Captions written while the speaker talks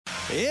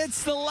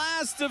It's the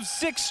last of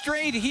 6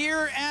 straight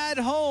here at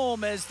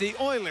home as the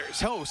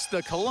Oilers host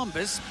the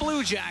Columbus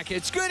Blue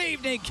Jackets. Good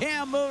evening,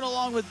 Cam Moon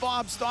along with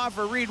Bob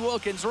Stauffer, Reed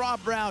Wilkins,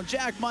 Rob Brown,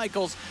 Jack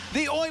Michaels,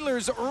 the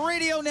Oilers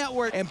Radio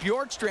Network, and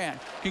Bjorkstrand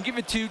can give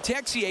it to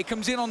Texier,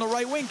 comes in on the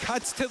right wing,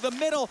 cuts to the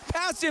middle,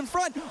 pass in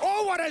front.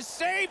 Oh, what a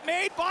save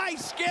made by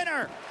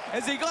Skinner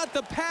as he got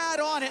the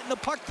pad on it and the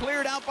puck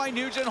cleared out by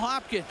Nugent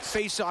Hopkins.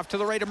 Face off to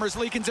the right of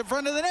Merzlikins in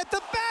front of the net.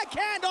 The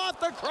backhand off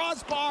the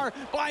crossbar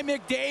by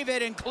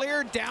McDavid and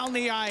cleared down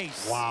the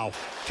ice. Wow.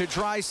 To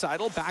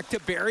Draisaitl, back to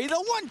Barrie. The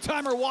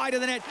one-timer wide of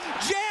the net.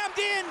 Jammed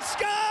in,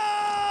 scores!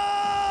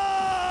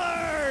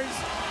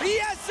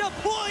 Yes, a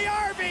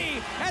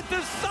Puljujarvi at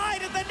the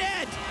side of the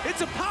net. It's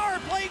a power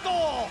play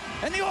goal.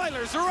 And the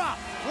Oilers are up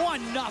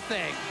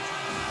 1-0.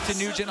 To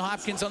Nugent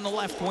Hopkins on the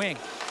left wing.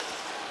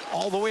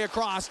 All the way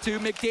across to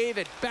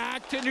McDavid.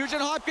 Back to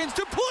Nugent Hopkins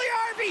to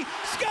Puljujarvi.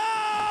 Scores!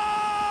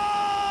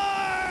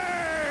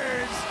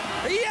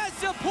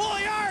 Yes, a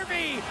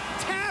Puljujarvi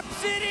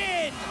taps it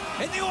in.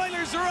 And the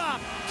Oilers are up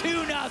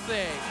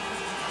 2-0.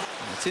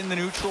 It's in the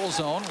neutral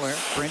zone where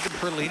Brendan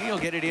Perlini will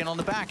get it in on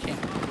the backhand.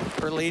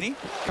 Perlini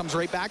comes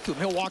right back to him.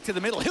 He'll walk to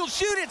the middle. He'll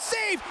shoot it.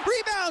 Save.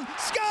 Rebound.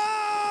 Scores!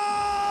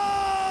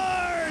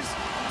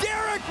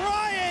 Derek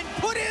Ryan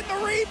put in the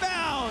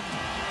rebound.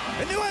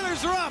 And the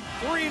Oilers are up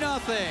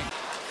 3-0.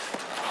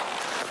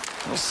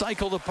 He'll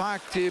cycle the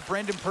puck to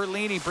Brendan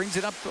Perlini. Brings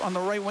it up on the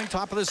right wing,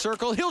 top of the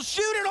circle. He'll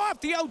shoot it off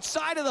the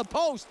outside of the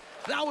post.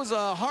 That was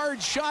a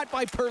hard shot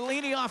by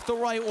Perlini off the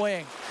right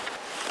wing.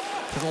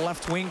 To the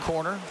left wing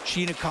corner,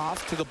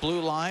 Chinakhov to the blue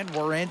line.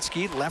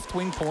 Werenski, left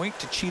wing point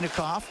to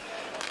Chinakhov.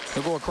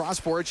 He'll go across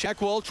for it.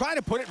 Check will try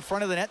to put it in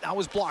front of the net. That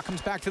was blocked.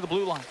 Comes back to the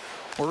blue line.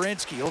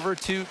 Werenski over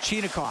to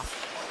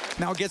Chinakhov.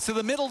 Now gets to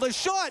the middle, the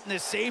shot, and the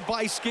save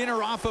by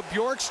Skinner off of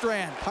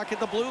Bjorkstrand. Puck at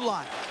the blue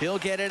line. He'll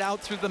get it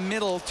out through the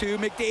middle to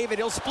McDavid.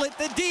 He'll split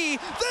the D.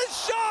 The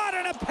shot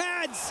and a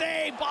pad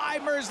save by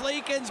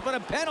Merzlikins, but a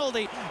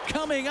penalty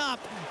coming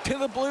up to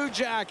the Blue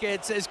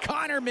Jackets as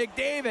Connor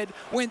McDavid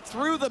went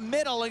through the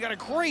middle and got a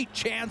great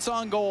chance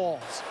on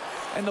goals.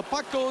 And the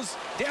puck goes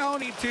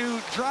down to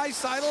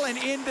Draisaitl and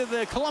into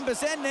the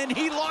Columbus end, and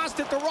he lost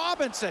it to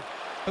Robinson.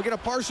 He'll get a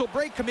partial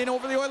break, come in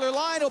over the Oiler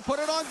line. He'll put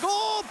it on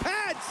goal.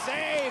 Pad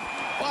save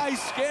by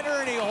Skinner,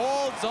 and he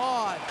holds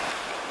on.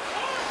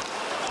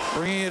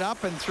 Bringing it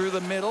up and through the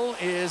middle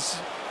is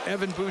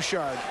Evan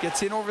Bouchard.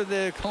 Gets in over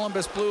the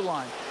Columbus blue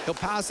line. He'll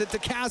pass it to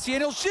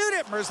Cassian. He'll shoot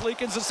it.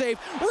 Merzlikins a save.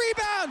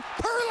 Rebound.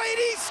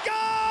 Perlini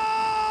scores!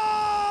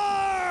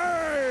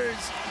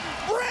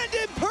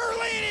 Brendan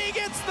Perlini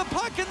gets the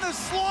puck in the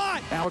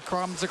slot. Now it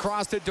comes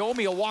across to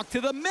Domi. He'll walk to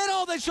the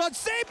middle. The shot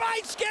saved by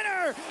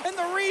Skinner. And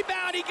the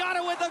rebound, he got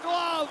it with a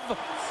glove.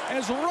 And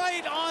it's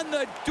right on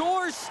the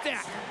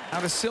doorstep. Now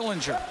to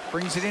Sillinger.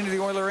 Brings it into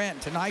the Oiler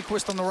end. To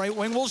Nyquist on the right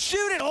wing. Will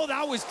shoot it. Oh,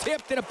 that was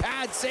tipped and a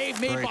pad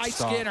save made by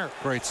Skinner.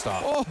 Great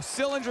stop. Oh,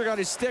 Sillinger got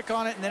his stick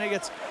on it, and then it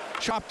gets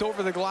chopped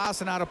over the glass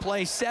and out of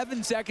play.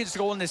 7 seconds to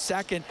go in the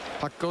second.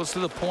 Puck goes to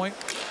the point.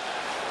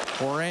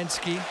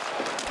 Werenski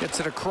gets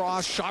it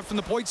across, shot from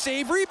the point,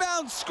 save,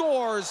 rebound,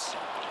 scores.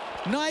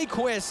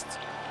 Nyquist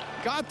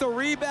got the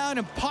rebound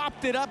and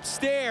popped it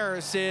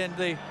upstairs, and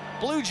the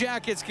Blue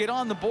Jackets get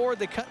on the board.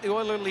 They cut the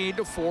Oiler lead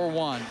to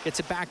 4-1.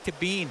 Gets it back to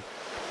Bean.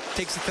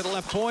 Takes it to the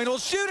left point. He'll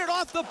shoot it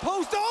off the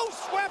post. Oh,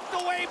 swept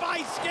away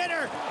by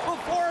Skinner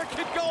before it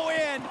could go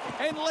in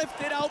and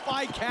lifted out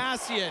by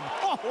Cassian.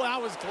 Oh, that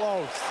was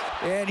close.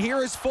 And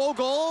here is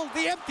Fogle.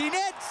 The empty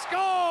net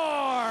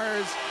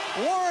scores.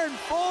 Warren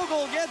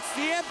Fogle gets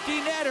the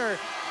empty netter.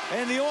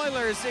 And the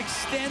Oilers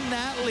extend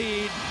that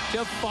lead to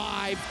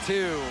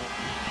 5-2.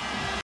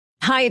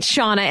 Hi, it's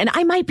Shauna, and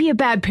I might be a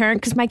bad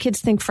parent because my kids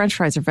think French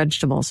fries are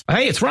vegetables.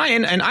 Hey, it's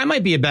Ryan, and I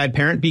might be a bad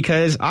parent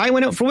because I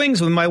went out for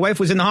wings when my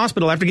wife was in the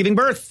hospital after giving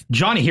birth.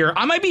 Johnny here.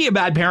 I might be a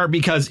bad parent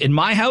because in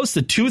my house,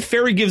 the tooth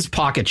fairy gives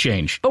pocket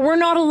change. But we're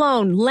not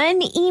alone. Len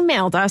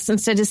emailed us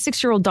and said his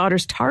 6-year-old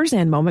daughter's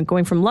Tarzan moment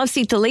going from love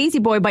seat to lazy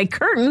boy by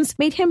curtains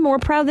made him more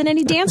proud than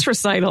any dance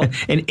recital.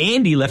 And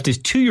Andy left his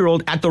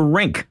 2-year-old at the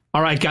rink.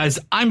 All right, guys,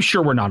 I'm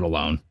sure we're not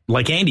alone.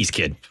 Like Andy's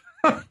kid.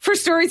 For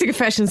stories and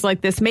confessions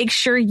like this, make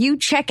sure you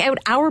check out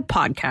our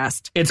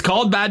podcast. It's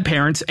called Bad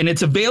Parents, and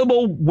it's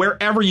available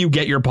wherever you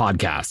get your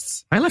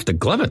podcasts. I left a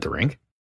glove at the rink.